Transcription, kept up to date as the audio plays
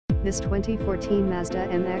This 2014 Mazda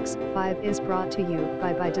MX-5 is brought to you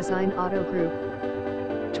by Design Auto Group.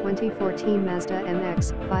 2014 Mazda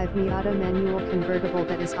MX-5 Miata manual convertible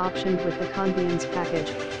that is optioned with the Convenience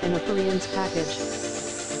package and Appliance package.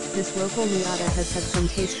 This local Miata has had some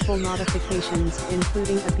tasteful modifications,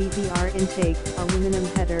 including a BBR intake, aluminum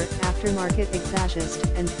header, aftermarket exhaust,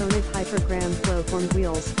 and Conv hypergram flow-formed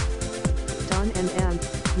wheels. Don M.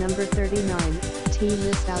 Number 39, T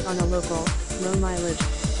missed out on a local, low-mileage,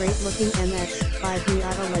 great-looking MX-5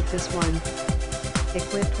 Miata like this one.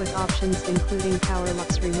 Equipped with options including power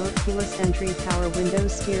locks, remote keyless entry, power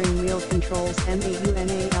windows, steering wheel controls,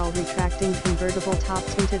 MAUNAL retracting convertible top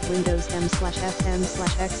tinted windows,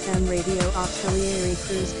 M/FM/XM radio auxiliary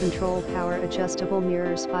cruise control, power adjustable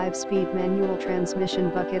mirrors, 5-speed manual transmission,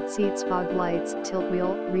 bucket seats, fog lights, tilt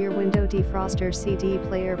wheel, rear window defroster, CD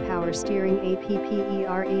player, power steering,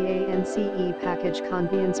 APPEREANCE package,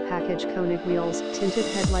 Convenience package, Koenig wheels, tinted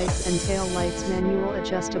headlights and tail lights, manual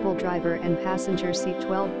adjustable driver and passenger seat,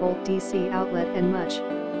 12-volt DC outlet, and much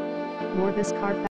more. This car